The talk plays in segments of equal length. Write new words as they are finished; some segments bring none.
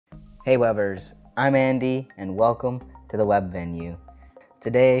Hey Webbers, I'm Andy and welcome to the Web Venue.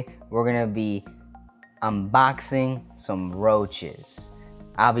 Today we're gonna be unboxing some roaches.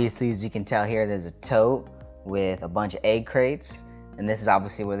 Obviously, as you can tell here, there's a tote with a bunch of egg crates, and this is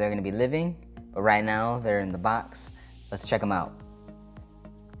obviously where they're gonna be living, but right now they're in the box. Let's check them out.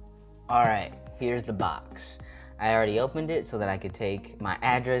 Alright, here's the box. I already opened it so that I could take my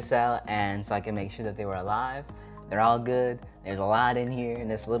address out and so I can make sure that they were alive. They're all good. There's a lot in here in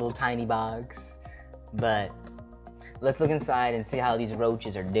this little tiny box. But let's look inside and see how these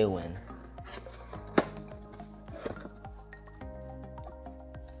roaches are doing.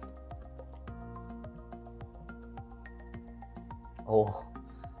 Oh,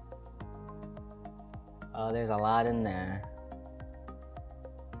 there's a lot in there.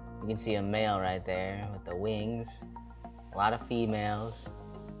 You can see a male right there with the wings. A lot of females.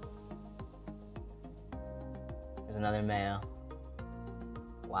 There's another male.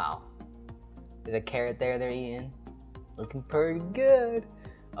 Wow. There's a carrot there they're eating. Looking pretty good.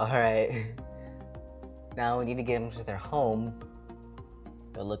 Alright. Now we need to get them to their home.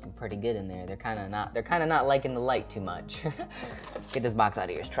 They're looking pretty good in there. They're kinda not liking the light too much. Get this box out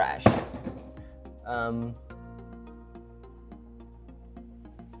of here, it's trash. I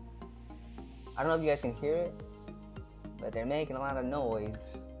don't know if you guys can hear it, but they're making a lot of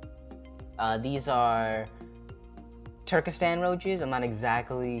noise. These are Turkestan roaches. I'm not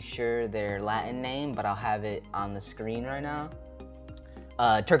exactly sure their Latin name, but I'll have it on the screen right now.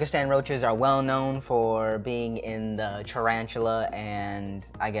 Turkestan roaches are well known for being in the tarantula and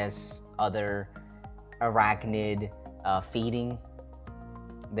I guess other arachnid feeding.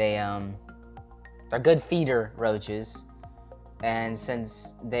 They're good feeder roaches, and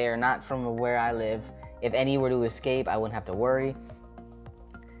since they are not from where I live, if any were to escape, I wouldn't have to worry.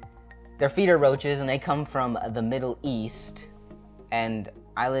 They're feeder roaches and they come from the Middle East, and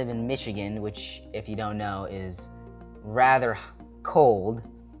I live in Michigan, which, if you don't know, is rather cold.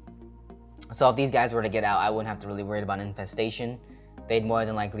 So if these guys were to get out, I wouldn't have to really worry about infestation. They'd more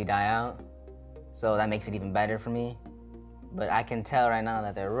than likely die out. So that makes it even better for me. But I can tell right now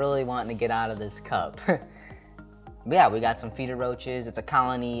that they're really wanting to get out of this cup. But yeah, we got some feeder roaches. It's a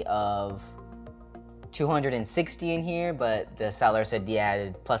colony of 260 in here, but the seller said he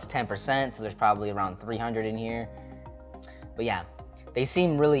added plus 10%, so there's probably around 300 in here. But yeah, they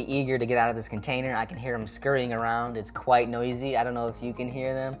seem really eager to get out of this container. I can hear them scurrying around. It's quite noisy. I don't know if you can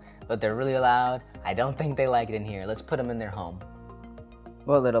hear them, but they're really loud. I don't think they like it in here. Let's put them in their home.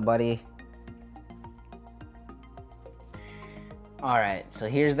 Well, little buddy. All right, so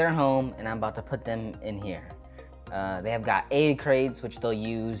here's their home, and I'm about to put them in here. They have got egg crates, which they'll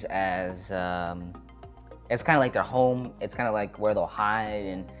use as, it's kind of like their home. It's kind of like where they'll hide,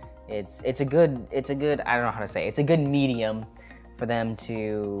 and it's a good, I don't know how to say it. It's a good medium for them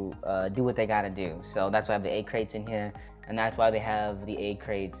to do what they gotta do. So that's why I have the egg crates in here, and that's why they have the egg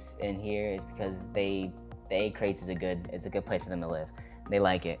crates in here, is because the egg crates is a good place for them to live. They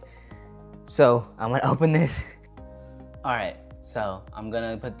like it. So I'm gonna open this. All right, so I'm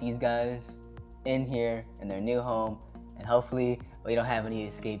gonna put these guys in here in their new home, and hopefully we don't have any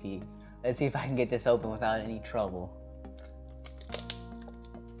escapees. Let's see if I can get this open without any trouble.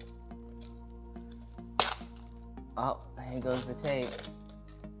 Oh, here goes the tape.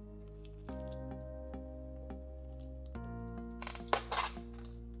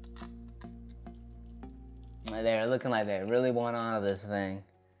 They're looking like they really want out of this thing.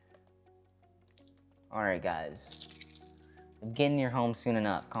 Alright guys, get in your home soon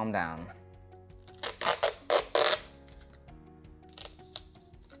enough, calm down.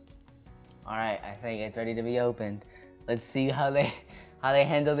 Alright, I think it's ready to be opened. Let's see how they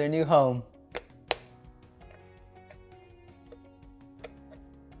handle their new home.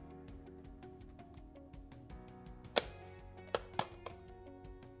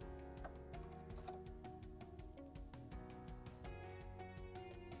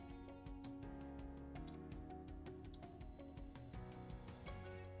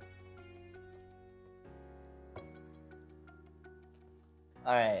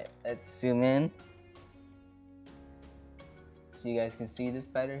 Alright, let's zoom in so you guys can see this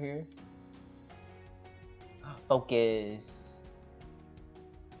better here. Focus.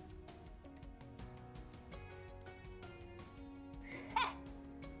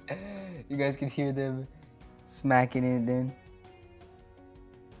 You guys can hear them smacking it in.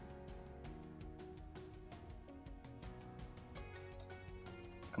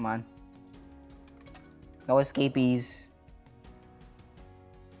 Come on. No escapees.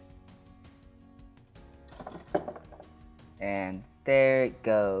 And there it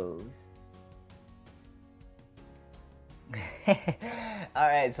goes.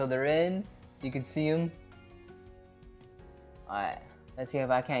 Alright, so they're in. You can see them. Alright, let's see if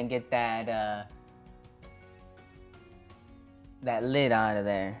I can't get that that lid out of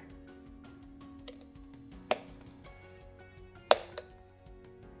there.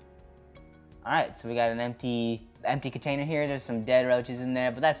 Alright, so we got an empty container here. There's some dead roaches in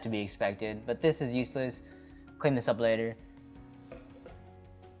there, but that's to be expected. But this is useless. Clean this up later.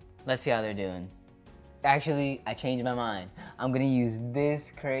 Let's see how they're doing. Actually, I changed my mind. I'm gonna use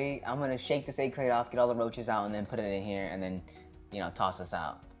this crate. I'm gonna shake this egg crate off, get all the roaches out, and then put it in here, and then, you know, toss this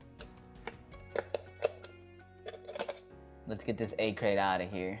out. Let's get this egg crate out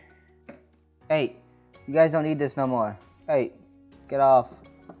of here. Hey, you guys don't need this no more. Hey, get off.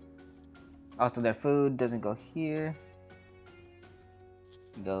 Also, their food doesn't go here.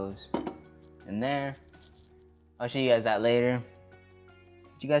 It goes in there. I'll show you guys that later.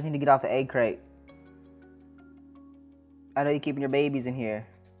 But you guys need to get off the egg crate. I know you're keeping your babies in here,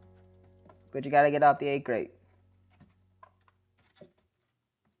 but you gotta get off the egg crate.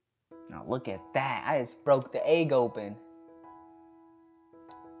 Now look at that. I just broke the egg open.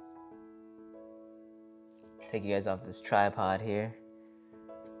 Take you guys off this tripod here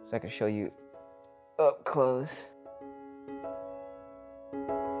so I can show you up close.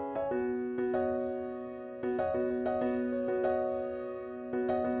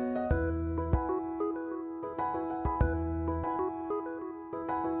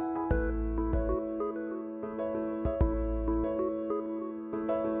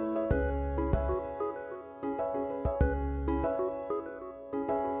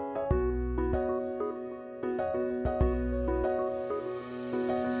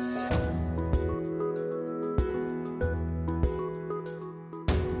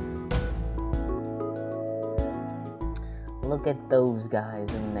 Look at those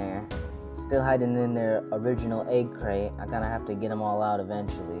guys in there. Still hiding in their original egg crate. I'm gonna have to get them all out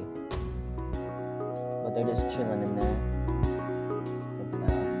eventually. But they're just chilling in there. Good to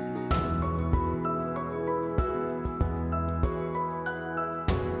know.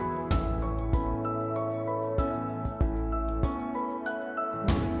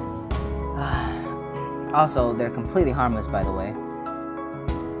 Also, they're completely harmless, by the way.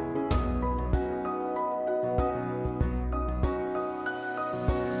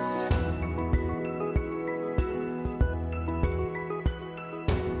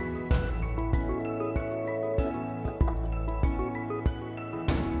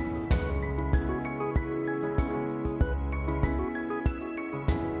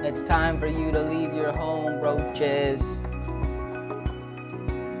 It's time for you to leave your home, roaches.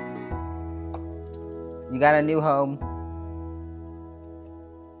 You got a new home.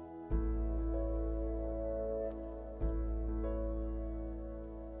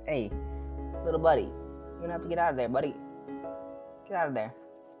 Hey, little buddy. You're gonna have to get out of there, buddy. Get out of there.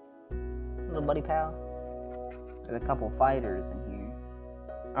 Little buddy pal. There's a couple fighters in here.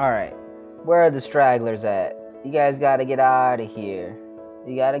 Alright, where are the stragglers at? You guys gotta get out of here.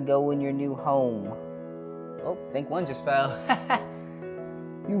 You gotta go in your new home. Oh, I think one just fell.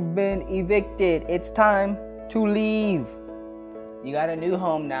 You've been evicted. It's time to leave. You got a new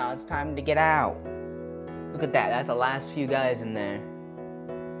home now. It's time to get out. Look at that. That's the last few guys in there.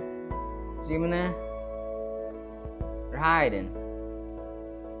 See them in there? They're hiding.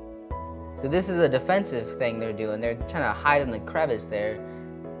 So this is a defensive thing they're doing. They're trying to hide in the crevice there.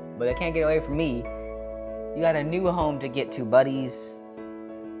 But they can't get away from me. You got a new home to get to, buddies.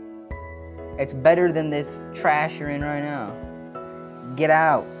 It's better than this trash you're in right now. Get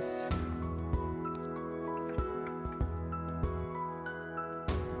out.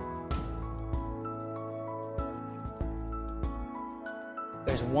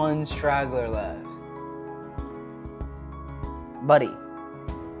 There's one straggler left. Buddy.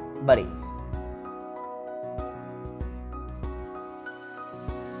 Buddy.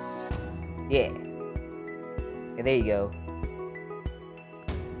 Yeah. Yeah, there you go.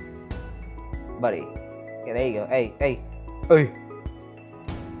 Buddy. Yeah, there you go. Hey, hey, hey.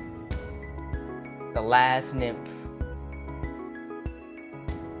 The last nymph.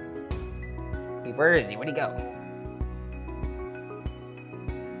 Hey, where is he? Where'd he go?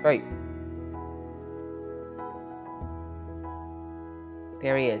 Right.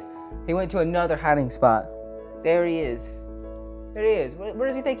 There he is. He went to another hiding spot. There he is. There he is. Where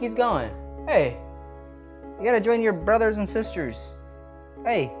does he think he's going? Hey. You gotta join your brothers and sisters.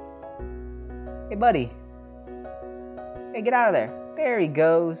 Hey. Hey, buddy. Hey, get out of there. There he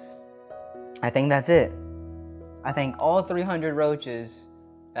goes. I think that's it. I think all 300 roaches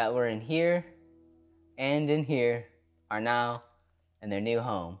that were in here and in here are now in their new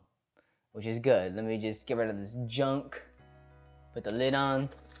home, which is good. Let me just get rid of this junk. Put the lid on.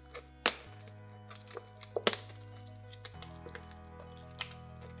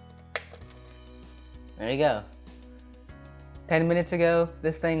 There you go. 10 minutes ago,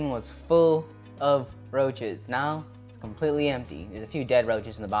 this thing was full of roaches. Now, it's completely empty. There's a few dead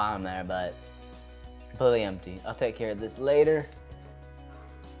roaches in the bottom there, but completely empty. I'll take care of this later.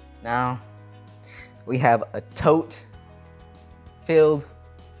 Now, we have a tote filled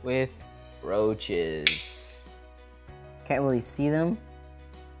with roaches. Can't really see them.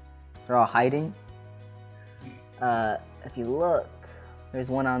 They're all hiding. If you look, there's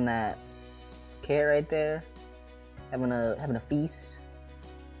one on that carrot right there, having a feast.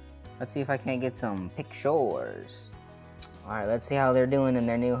 Let's see if I can't get some pictures. All right, let's see how they're doing in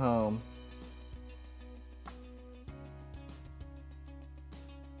their new home.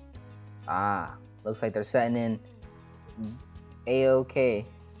 Ah, looks like they're setting in A-OK.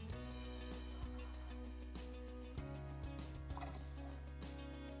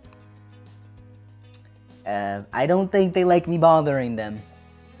 I don't think they like me bothering them.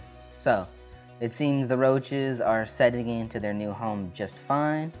 So, it seems the roaches are settling into their new home just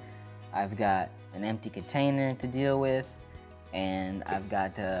fine. I've got an empty container to deal with, and I've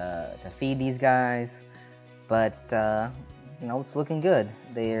got to feed these guys. But, you know, it's looking good.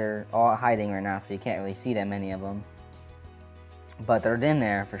 They're all hiding right now, so you can't really see that many of them. But they're in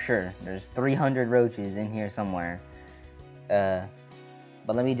there for sure. There's 300 roaches in here somewhere. But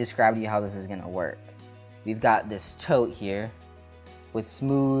let me describe to you how this is gonna work. We've got this tote here with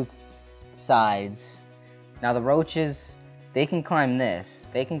smooth sides. Now the roaches, they can climb this.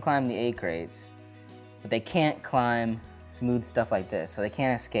 They can climb the egg crates, but they can't climb smooth stuff like this, so they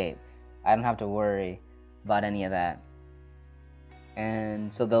can't escape. I don't have to worry about any of that.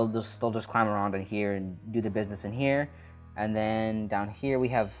 And so they'll just climb around in here and do their business in here. And then down here we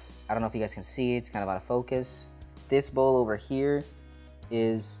have, I don't know if you guys can see, it's kind of out of focus. This bowl over here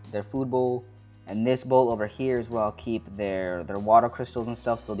is their food bowl. And this bowl over here is where I'll keep their water crystals and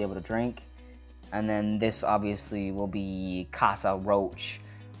stuff, so they'll be able to drink. And then this obviously will be Casa Roach,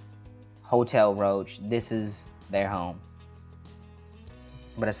 Hotel Roach. This is their home.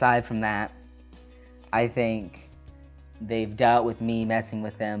 But aside from that, I think they've dealt with me messing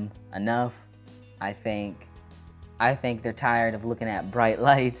with them enough. I think they're tired of looking at bright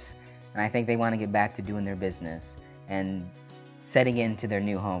lights, and I think they want to get back to doing their business and setting into their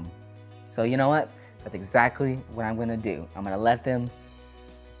new home. So you know what? That's exactly what I'm gonna do. I'm gonna let them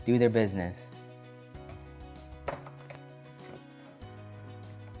do their business.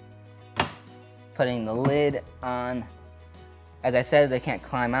 Putting the lid on. As I said, they can't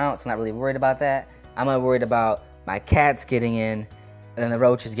climb out, so I'm not really worried about that. I'm not worried about my cats getting in and then the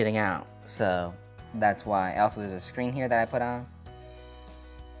roaches getting out. So that's why. Also, there's a screen here that I put on.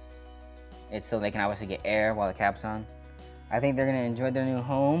 It's so they can obviously get air while the cap's on. I think they're gonna enjoy their new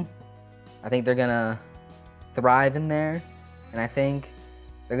home. I think they're gonna thrive in there, and I think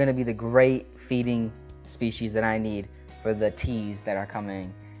they're gonna be the great feeding species that I need for the teas that are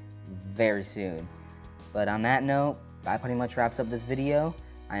coming very soon. But on that note, that pretty much wraps up this video.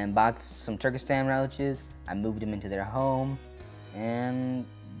 I unboxed some Turkestan roaches, I moved them into their home, and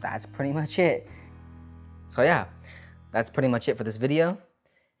that's pretty much it. So yeah, that's pretty much it for this video.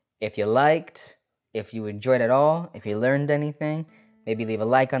 If you liked, if you enjoyed it all, if you learned anything, maybe leave a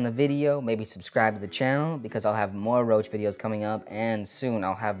like on the video, maybe subscribe to the channel, because I'll have more roach videos coming up, and soon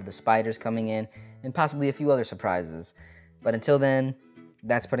I'll have the spiders coming in, and possibly a few other surprises. But until then,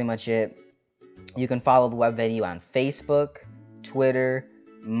 that's pretty much it. You can follow the web venue on Facebook, Twitter,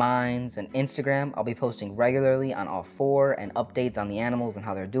 Minds, and Instagram. I'll be posting regularly on all four, and updates on the animals and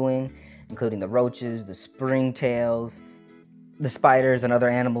how they're doing, including the roaches, the springtails, the spiders, and other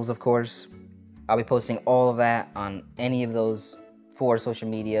animals, of course. I'll be posting all of that on any of those 4 social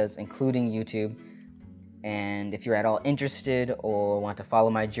medias, including YouTube. And if you're at all interested or want to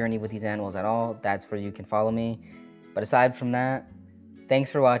follow my journey with these animals at all, that's where you can follow me. But aside from that,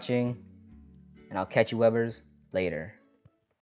 thanks for watching, and I'll catch you webbers later.